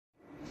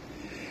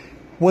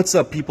What's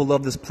up, people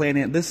of this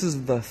planet? This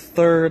is the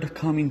third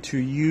coming to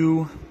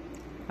you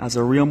as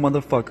a real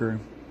motherfucker,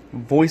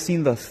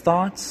 voicing the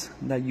thoughts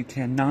that you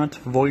cannot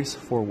voice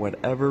for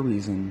whatever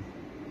reason.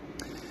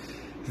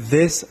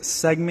 This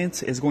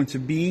segment is going to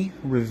be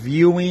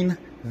reviewing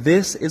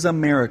This Is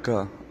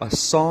America, a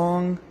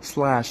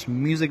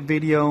song/music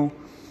video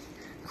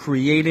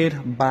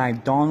created by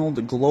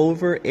Donald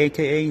Glover,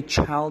 aka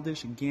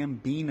Childish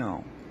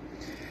Gambino.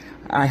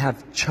 I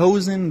have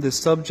chosen this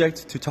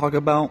subject to talk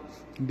about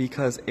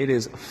because it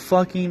is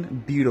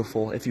fucking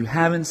beautiful. If you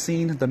haven't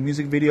seen the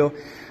music video,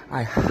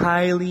 I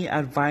highly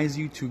advise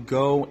you to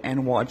go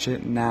and watch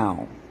it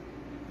now.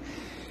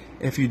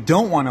 If you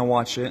don't want to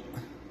watch it,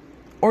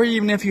 or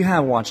even if you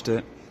have watched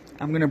it,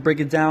 I'm going to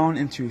break it down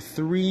into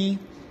 3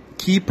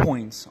 key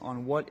points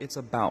on what it's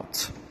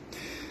about.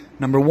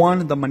 Number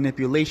 1, the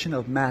manipulation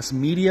of mass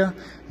media.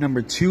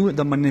 Number 2,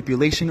 the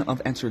manipulation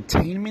of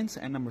entertainment.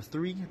 And number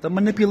 3, the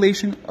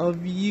manipulation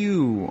of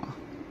you.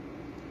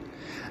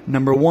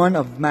 Number 1,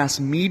 of mass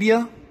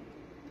media,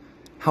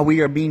 how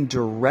we are being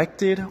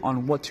directed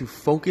on what to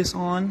focus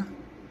on.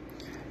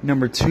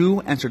 Number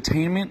 2,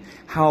 entertainment,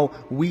 how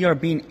we are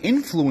being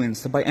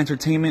influenced by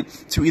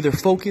entertainment to either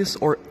focus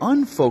or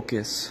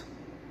unfocus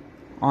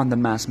on the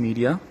mass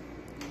media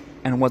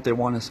and what they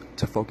want us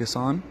to focus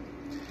on.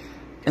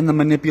 And the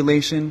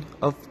manipulation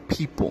of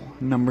people,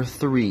 number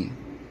 3,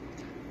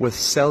 with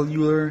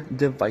cellular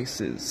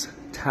devices,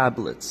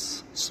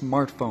 tablets,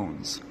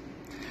 smartphones.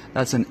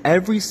 That's in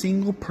every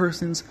single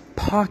person's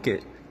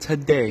pocket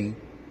today,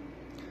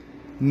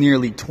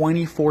 nearly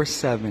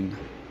 24/7.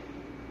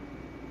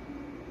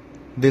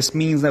 This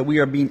means that we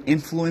are being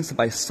influenced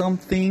by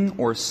something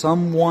or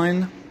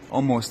someone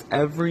almost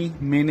every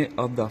minute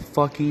of the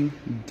fucking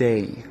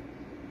day.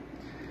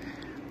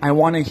 I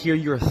want to hear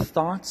your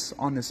thoughts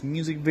on this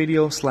music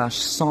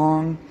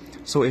video/song.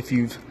 So if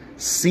you've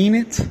seen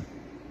it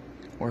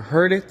or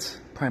heard it,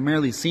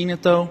 primarily seen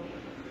it though,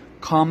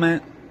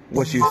 comment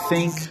what you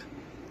think.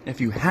 If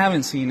you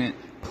haven't seen it,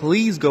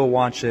 please go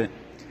watch it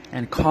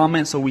and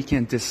comment so we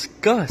can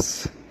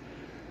discuss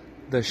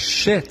the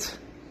shit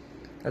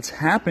that's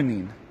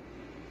happening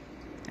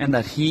and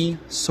that he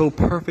so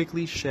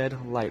perfectly shed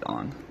light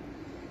on.